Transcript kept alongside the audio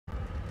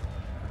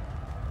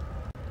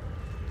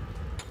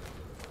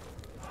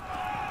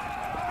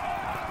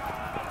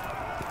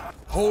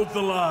Hold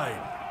the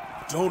line.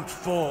 Don't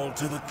fall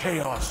to the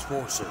Chaos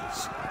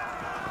Forces.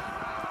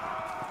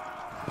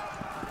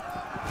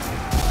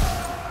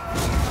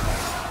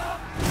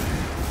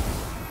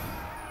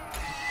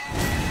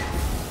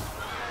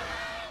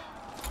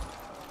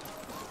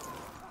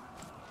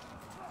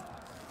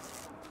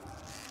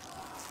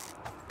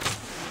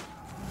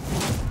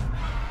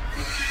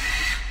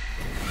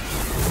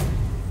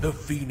 The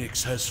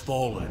Phoenix has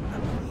fallen.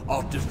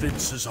 Our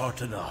defenses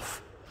aren't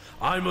enough.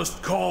 I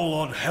must call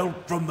on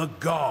help from the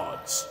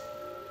gods.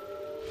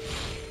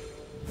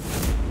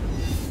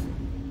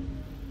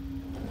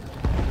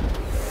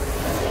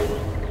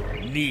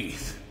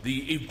 Neith, the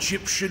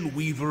Egyptian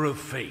Weaver of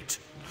Fate,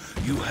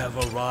 you have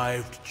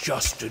arrived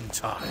just in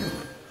time.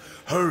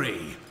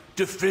 Hurry,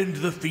 defend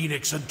the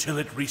Phoenix until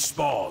it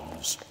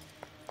respawns.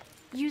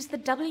 Use the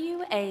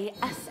W, A,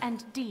 S,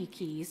 and D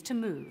keys to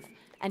move,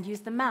 and use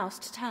the mouse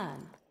to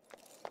turn.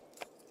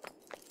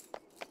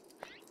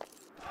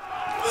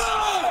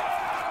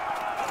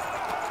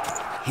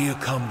 Here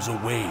comes a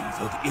wave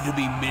of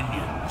enemy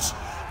minions.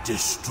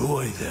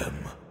 Destroy them.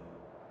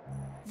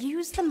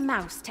 Use the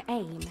mouse to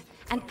aim,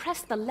 and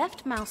press the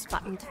left mouse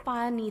button to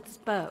fire Neith's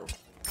bow.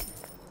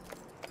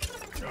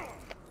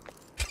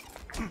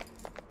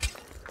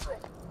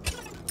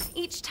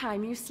 Each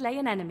time you slay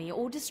an enemy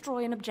or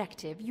destroy an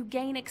objective, you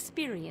gain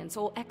experience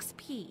or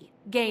XP.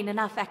 Gain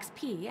enough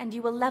XP and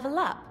you will level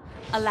up,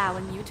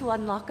 allowing you to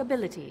unlock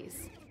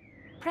abilities.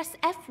 Press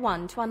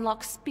F1 to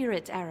unlock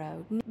Spirit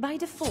Arrow. By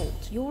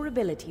default, your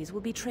abilities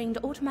will be trained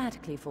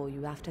automatically for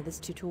you after this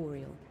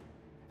tutorial.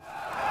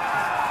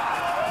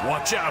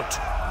 Watch out!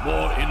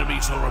 More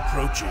enemies are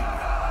approaching.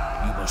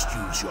 You must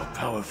use your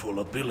powerful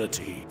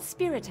ability.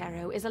 Spirit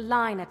Arrow is a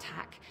line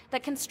attack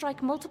that can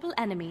strike multiple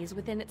enemies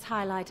within its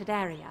highlighted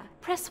area.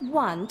 Press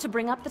 1 to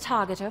bring up the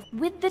targeter.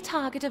 With the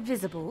targeter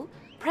visible,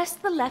 press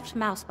the left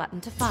mouse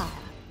button to fire.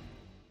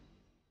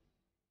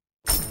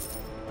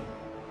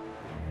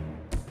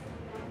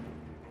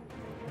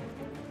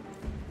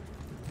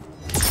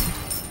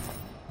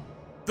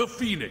 The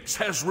Phoenix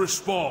has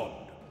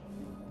respawned.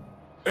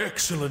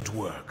 Excellent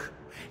work.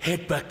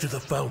 Head back to the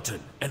fountain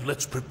and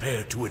let's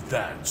prepare to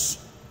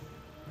advance.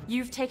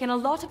 You've taken a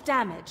lot of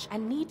damage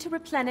and need to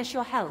replenish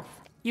your health.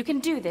 You can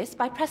do this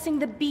by pressing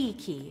the B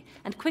key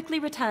and quickly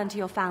return to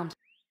your fountain.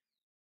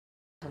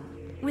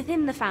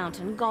 Within the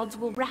fountain, gods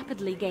will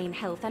rapidly gain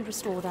health and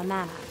restore their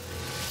mana.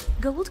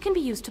 Gold can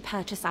be used to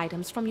purchase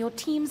items from your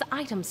team's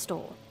item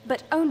store,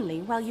 but only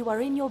while you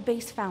are in your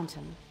base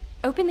fountain.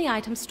 Open the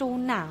item store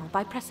now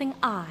by pressing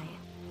I.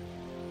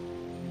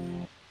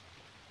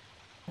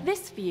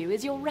 This view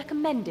is your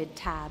recommended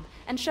tab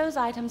and shows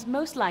items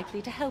most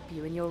likely to help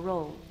you in your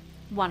role.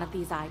 One of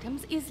these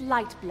items is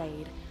Light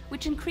Blade,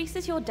 which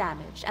increases your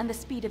damage and the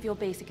speed of your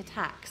basic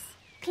attacks.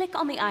 Click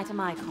on the item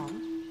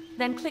icon,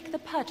 then click the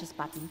purchase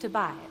button to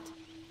buy it.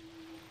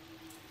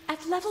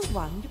 At level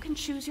 1, you can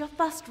choose your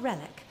first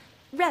relic.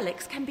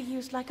 Relics can be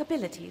used like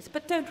abilities,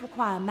 but don't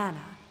require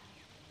mana.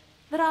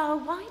 There are a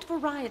wide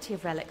variety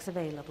of relics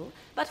available,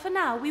 but for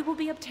now we will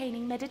be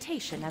obtaining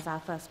Meditation as our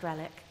first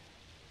relic.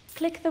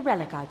 Click the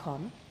relic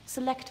icon,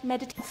 select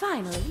Meditation.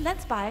 Finally,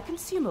 let's buy a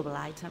consumable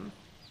item.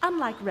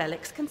 Unlike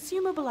relics,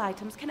 consumable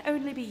items can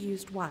only be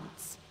used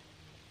once.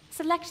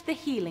 Select the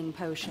healing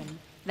potion,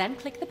 then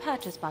click the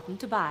purchase button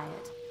to buy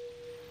it.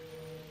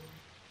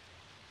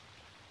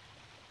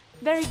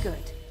 Very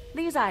good.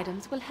 These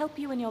items will help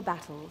you in your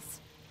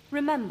battles.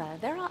 Remember,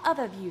 there are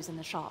other views in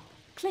the shop.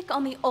 Click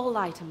on the All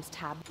Items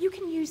tab. You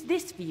can use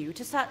this view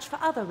to search for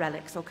other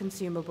relics or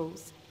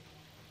consumables.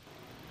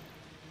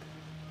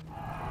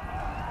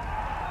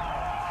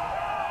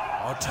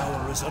 Our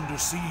tower is under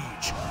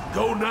siege.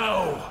 Go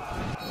now!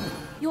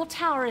 Your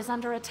tower is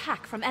under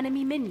attack from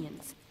enemy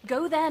minions.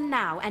 Go there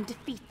now and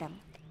defeat them.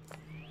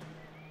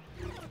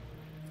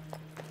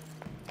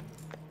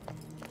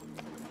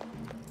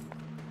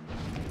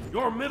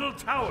 Your middle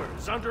tower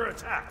is under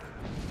attack.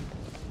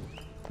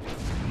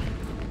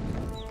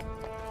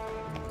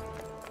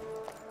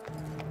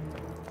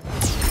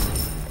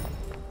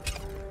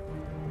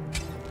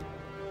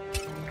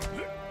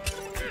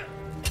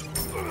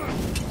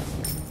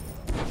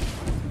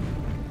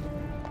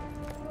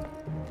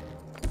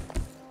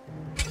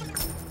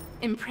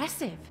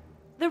 Impressive.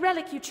 The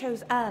relic you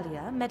chose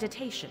earlier,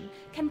 Meditation,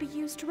 can be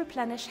used to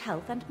replenish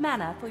health and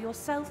mana for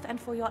yourself and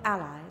for your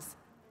allies.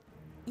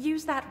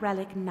 Use that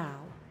relic now.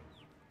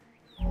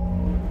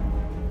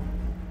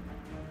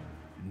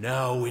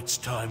 Now it's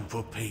time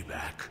for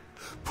payback.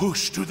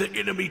 Push to the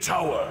enemy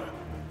tower!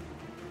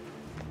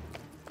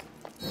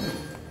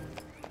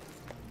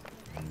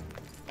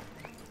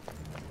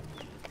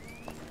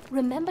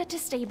 Remember to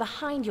stay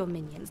behind your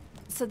minions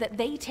so that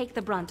they take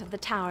the brunt of the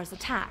tower's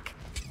attack.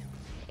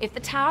 If the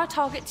tower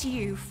targets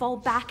you, fall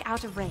back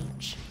out of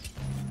range.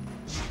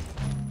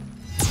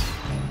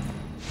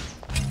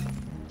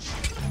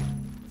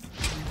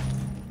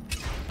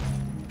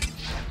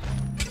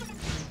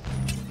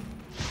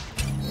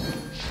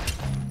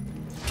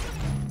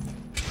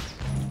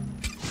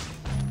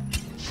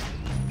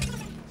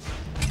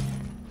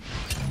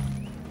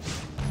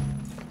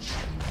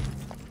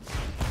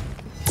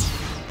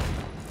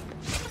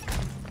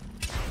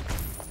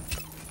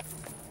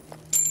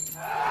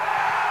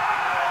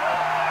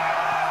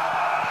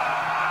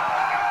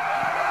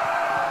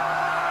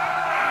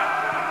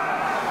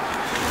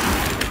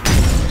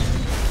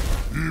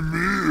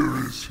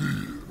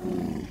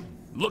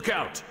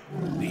 out!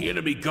 The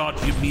enemy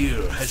god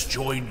Ymir has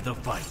joined the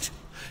fight.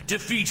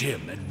 Defeat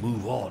him and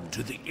move on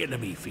to the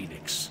enemy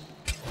Phoenix.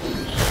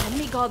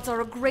 Enemy gods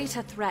are a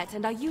greater threat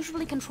and are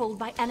usually controlled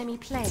by enemy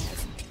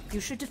players. You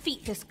should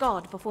defeat this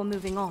god before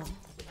moving on.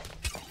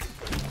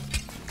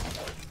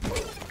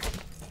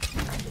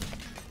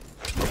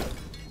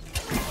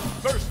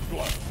 First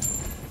blood!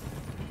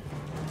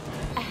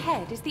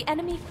 Ahead is the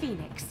enemy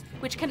Phoenix,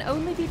 which can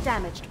only be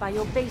damaged by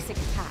your basic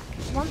attack.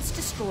 Once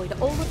destroyed,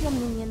 all of your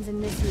minions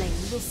in this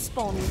lane will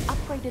spawn with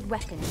upgraded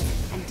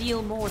weapons and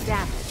deal more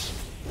damage.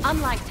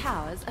 Unlike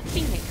towers, a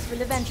Phoenix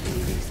will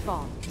eventually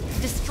respawn.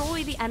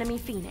 Destroy the enemy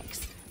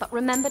Phoenix, but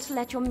remember to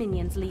let your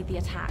minions lead the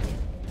attack.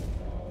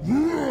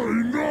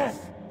 Enough!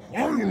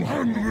 I will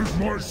handle this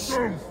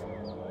myself!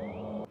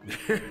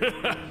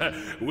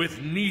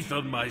 With Neith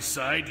on my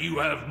side, you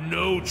have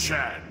no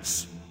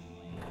chance.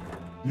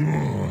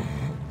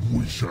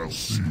 We shall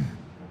see.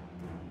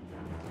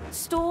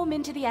 Storm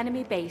into the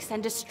enemy base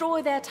and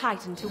destroy their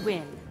Titan to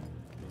win.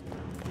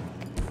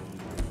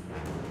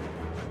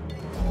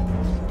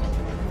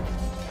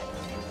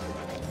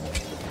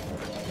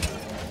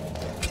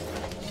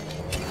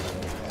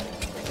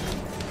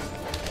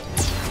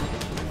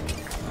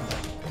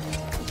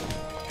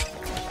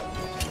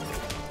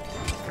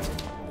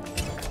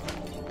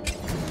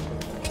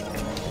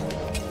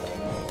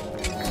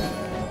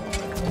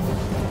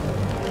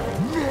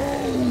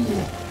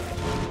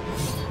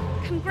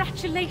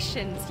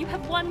 Congratulations! You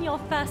have won your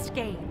first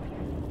game.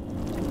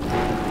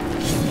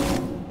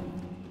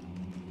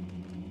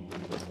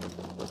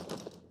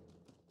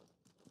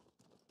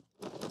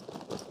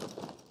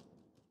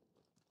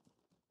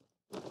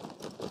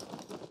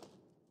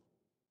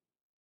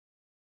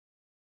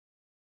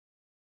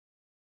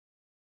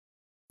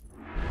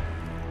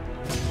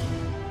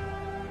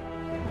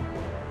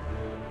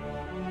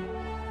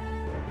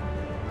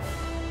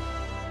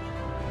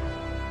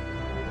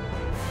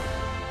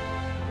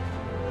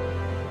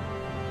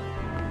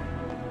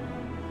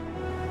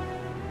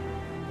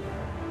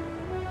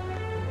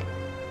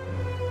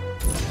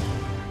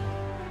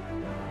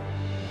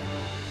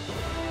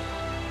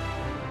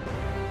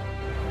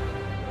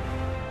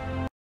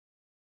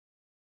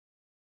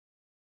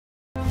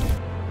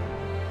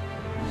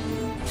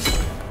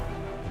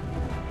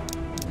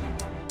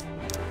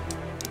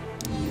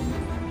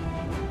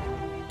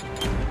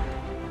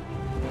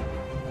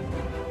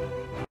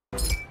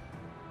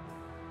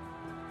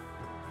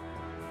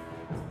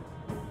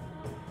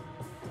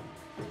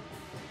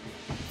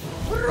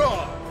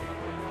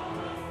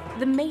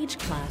 The Mage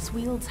class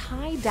wields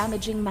high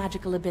damaging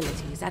magical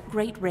abilities at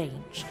great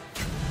range.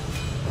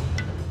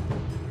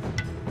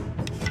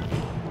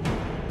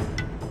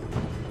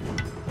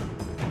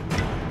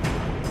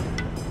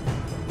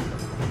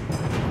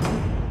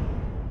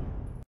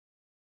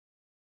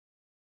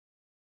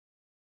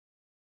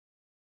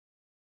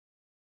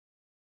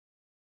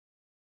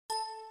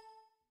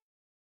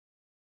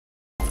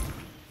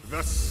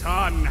 The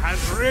sun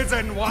has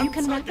risen once again! You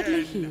can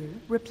rapidly heal,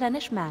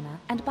 replenish mana,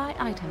 and buy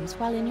items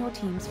while in your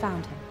team's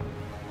fountain.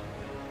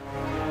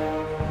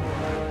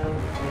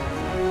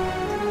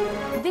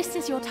 This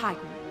is your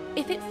Titan.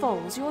 If it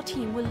falls, your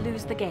team will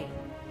lose the game.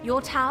 Your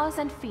towers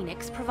and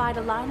Phoenix provide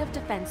a line of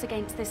defense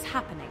against this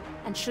happening,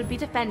 and should be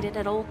defended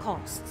at all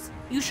costs.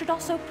 You should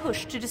also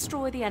push to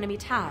destroy the enemy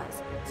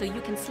towers, so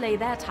you can slay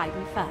their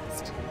Titan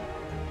first.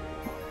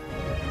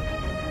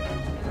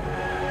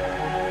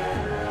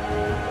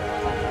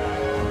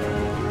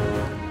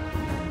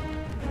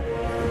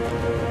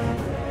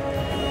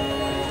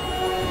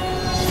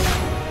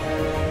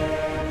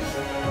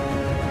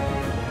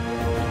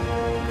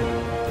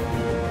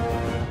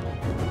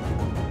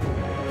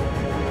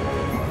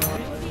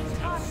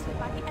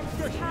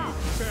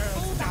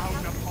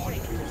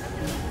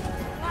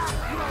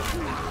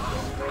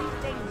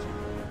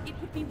 It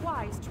would be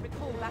wise to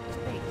recall back to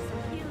base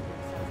and heal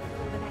yourself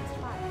before the next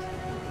fight.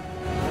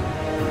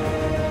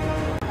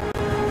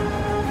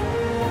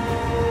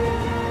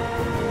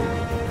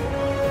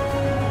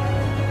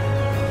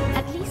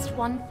 At least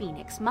one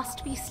Phoenix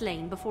must be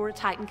slain before a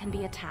Titan can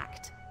be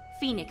attacked.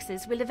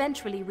 Phoenixes will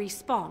eventually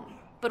respawn,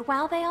 but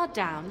while they are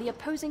down, the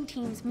opposing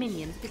team's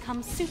minions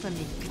become super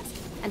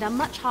minions and are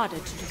much harder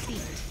to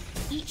defeat.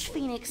 Each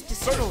Phoenix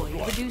destroyed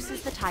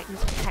reduces the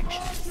Titan's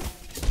protection.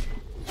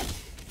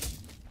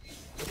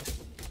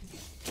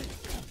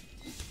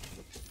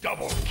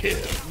 Double kill!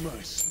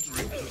 My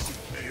strength has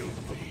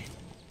failed me.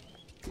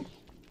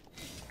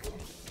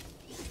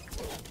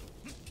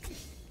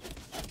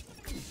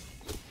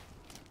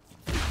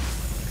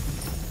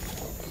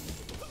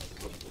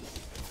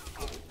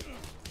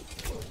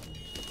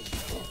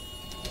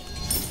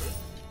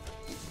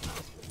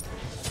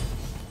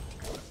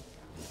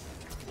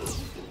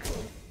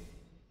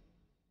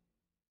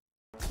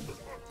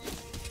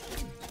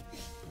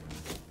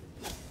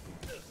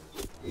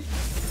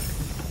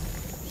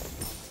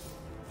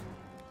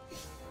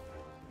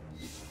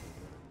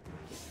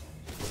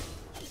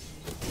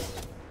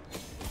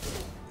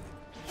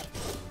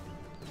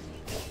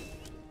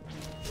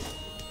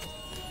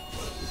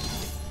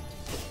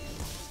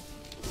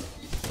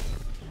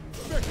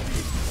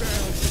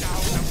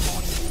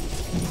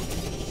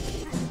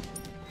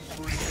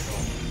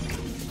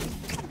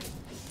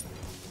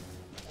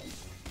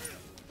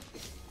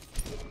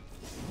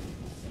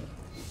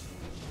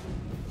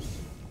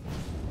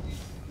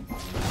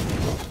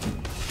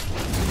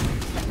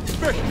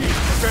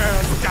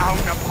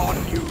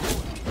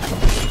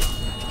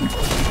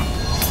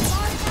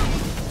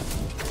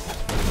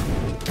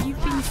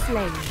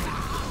 slain.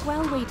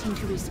 While waiting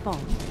to respawn,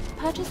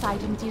 purchase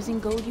items using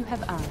gold you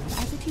have earned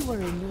as if you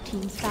were in your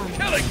team's family.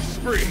 Killing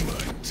spree!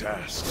 My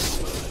tasks.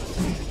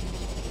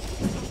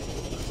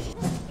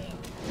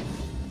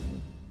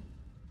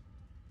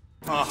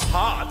 A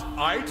hot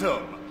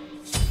item!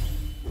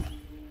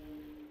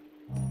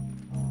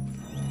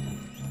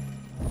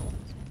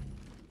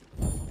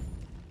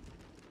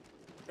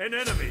 An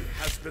enemy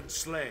has been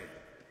slain.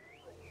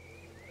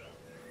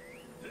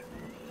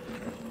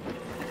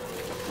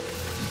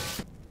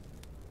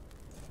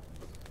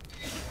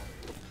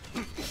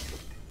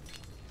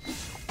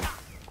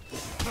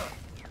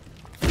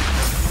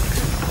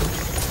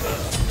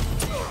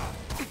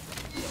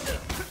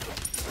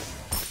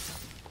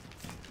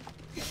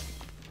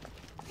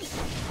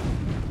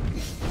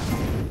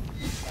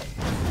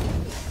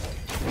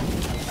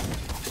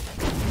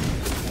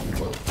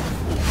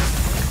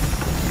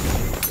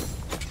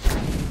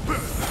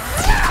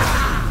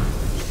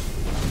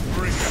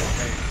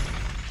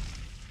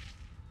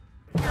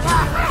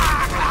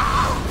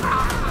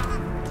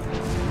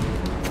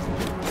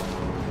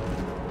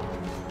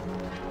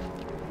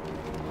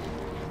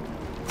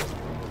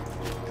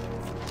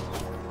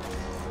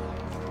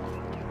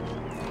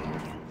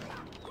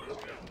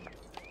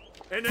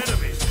 An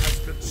enemy has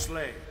been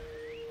slain.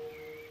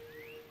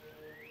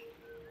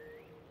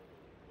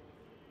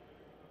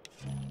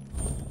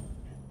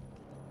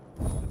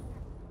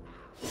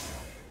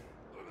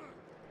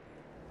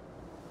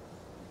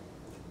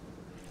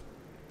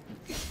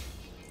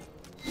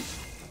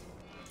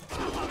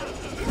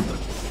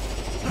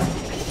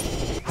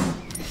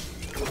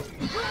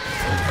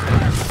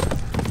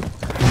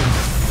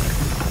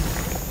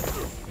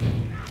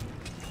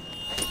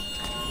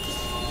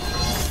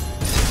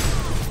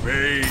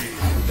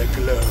 The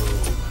glow.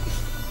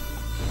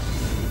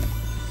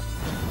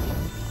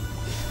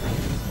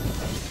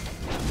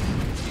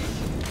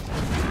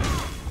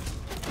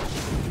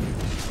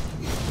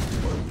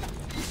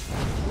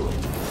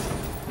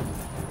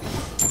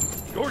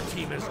 Your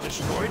team has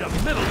destroyed a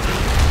middle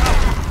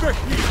tower. The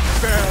heat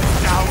bears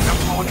down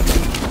upon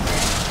you.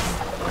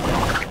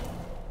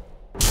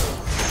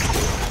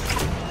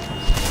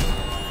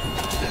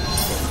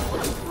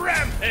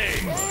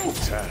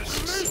 Rampage!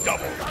 Tasks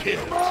double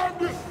kill.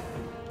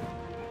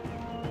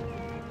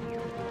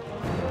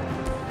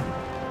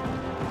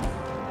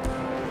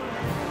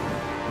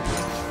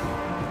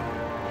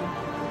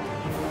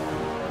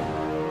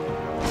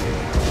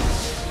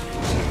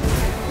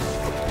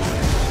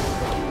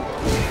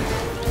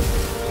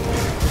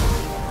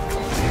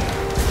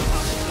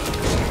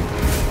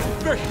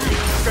 The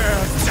heat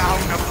bears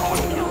down upon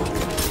you.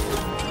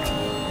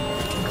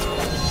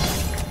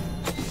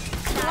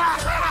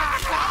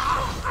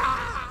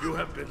 You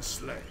have been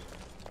slain.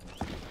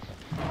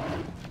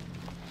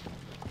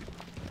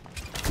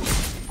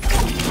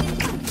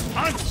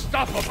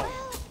 Unstoppable!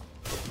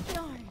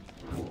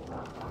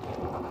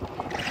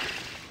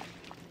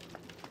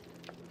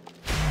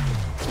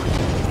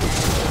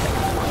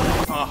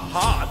 A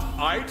hot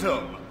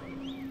item!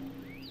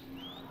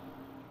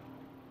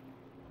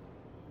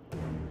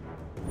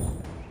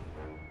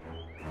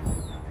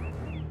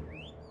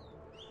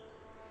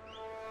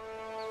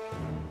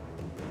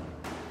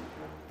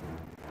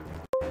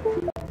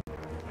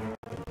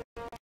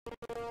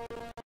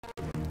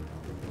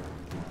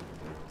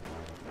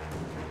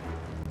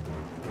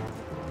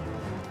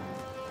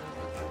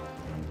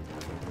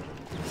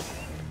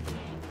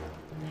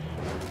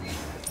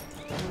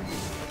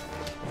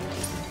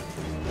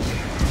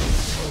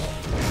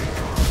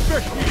 The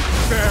heat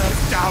bears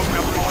down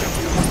upon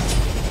you.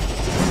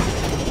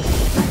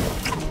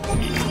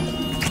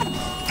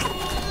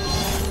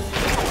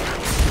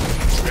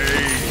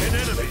 An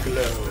enemy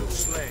glow.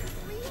 Slain.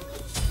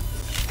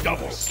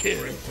 Double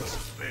kill. Has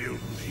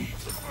failed me.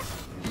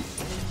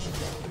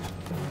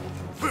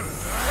 You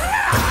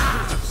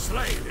have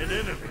slain an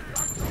enemy.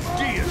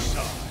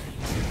 Deicide.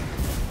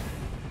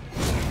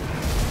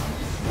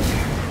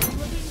 You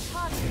are being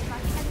targeted by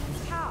the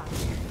enemy's tower.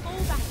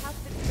 Fall back out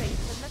of its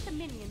range and let the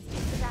minions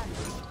take the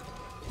damage.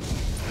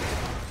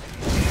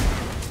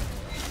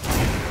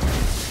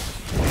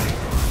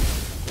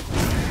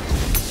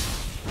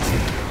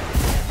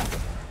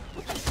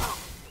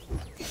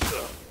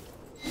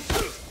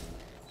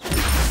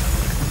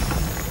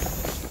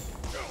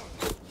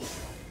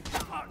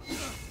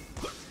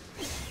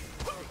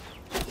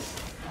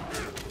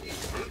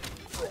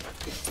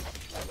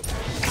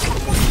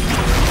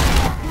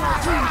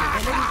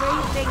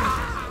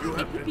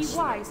 It would be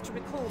wise to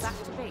recall back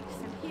to base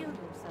and heal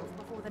yourself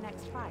before the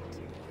next fight.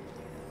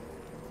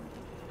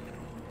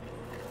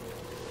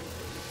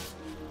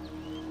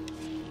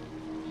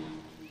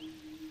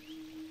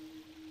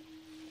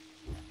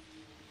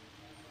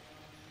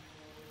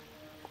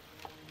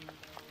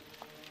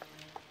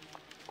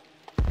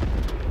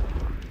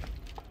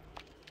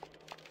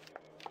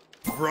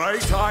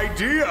 Bright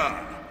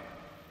idea!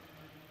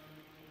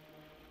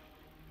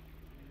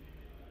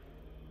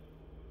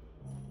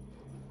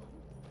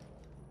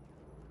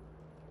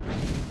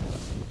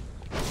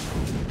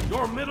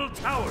 Your middle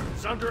tower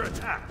is under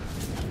attack.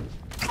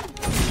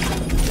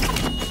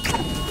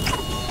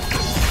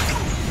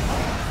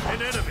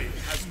 An enemy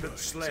has been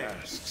slain.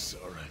 Tasks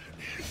are at an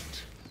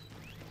end.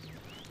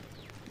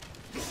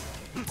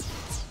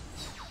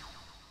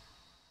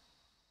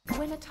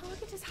 When a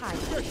target is hiding,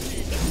 it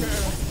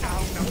is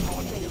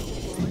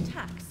your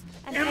attacks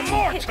and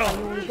hit by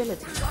your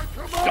ability.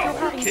 If you're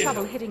having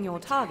trouble hitting your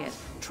target,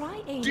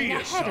 try aiming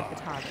ahead of the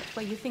target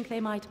where you think they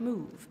might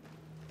move.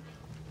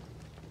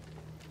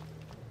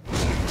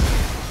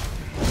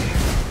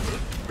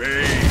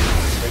 Bathe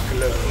the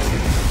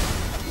glow.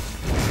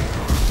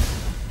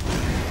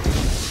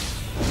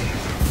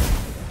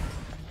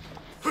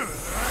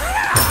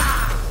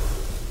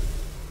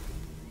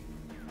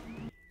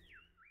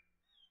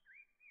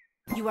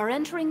 You are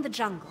entering the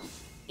jungle.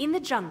 In the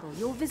jungle,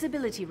 your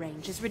visibility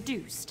range is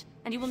reduced,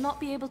 and you will not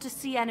be able to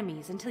see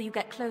enemies until you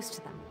get close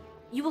to them.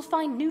 You will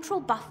find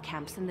neutral buff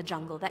camps in the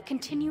jungle that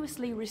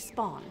continuously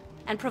respawn,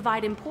 and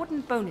provide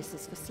important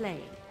bonuses for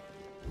slaying.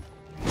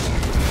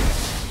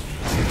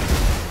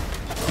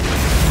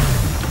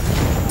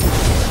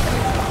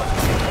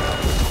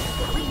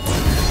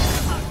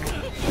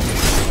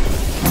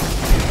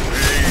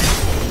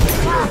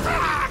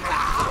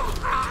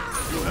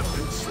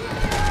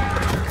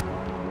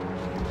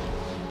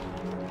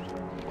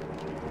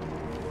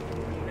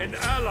 An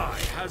ally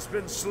has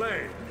been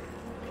slain.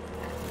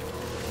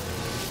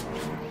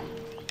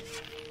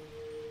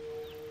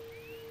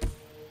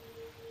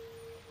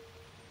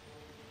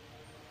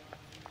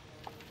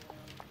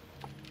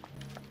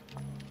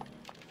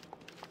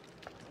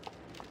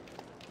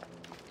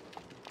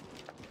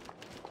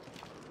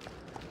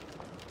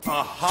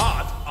 A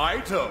hot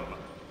item!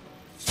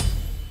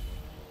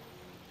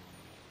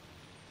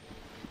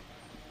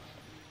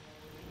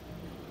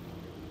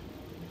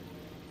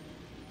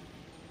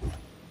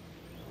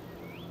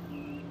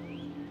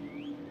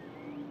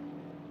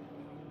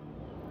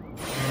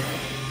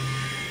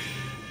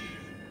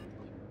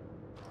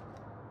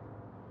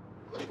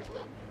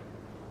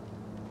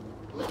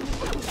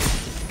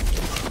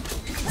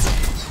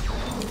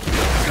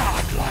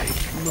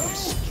 My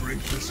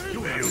strength has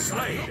You have failed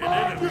slain me. an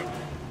enemy.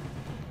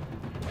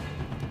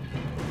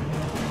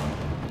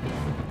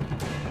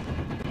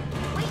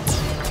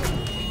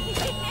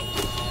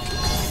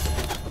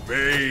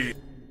 Bathe.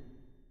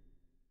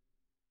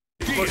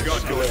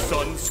 Forgot your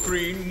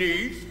sunscreen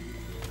needs?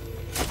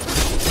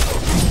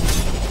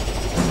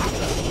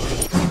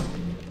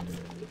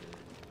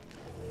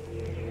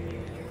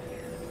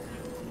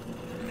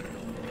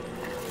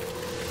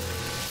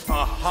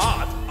 A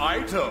hot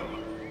item!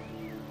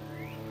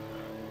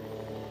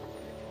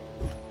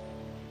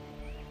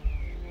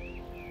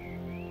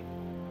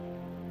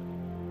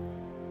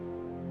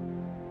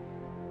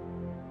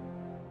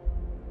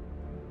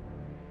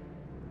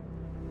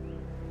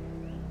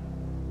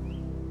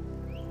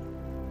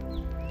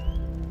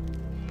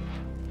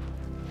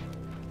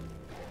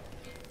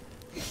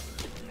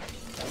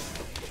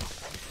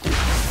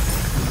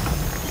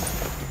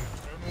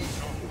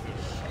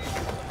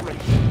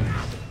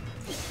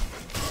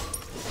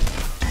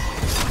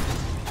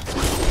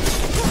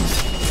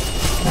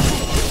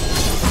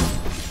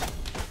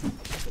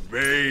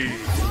 Bathe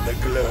the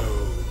glow.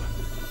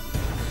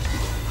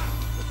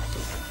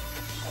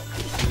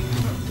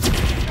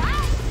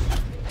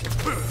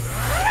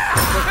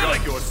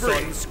 Forgot your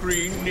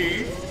sunscreen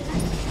needs?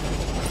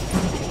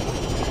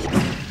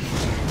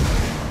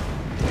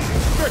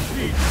 The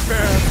heat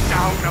bears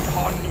down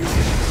upon you.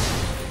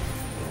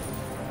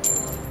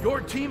 Your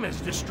team has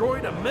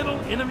destroyed a middle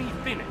enemy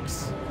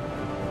Phoenix.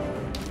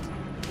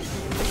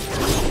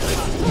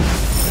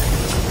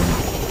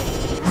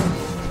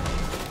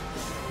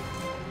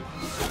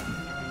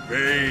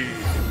 Bathe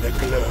in the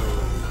glow.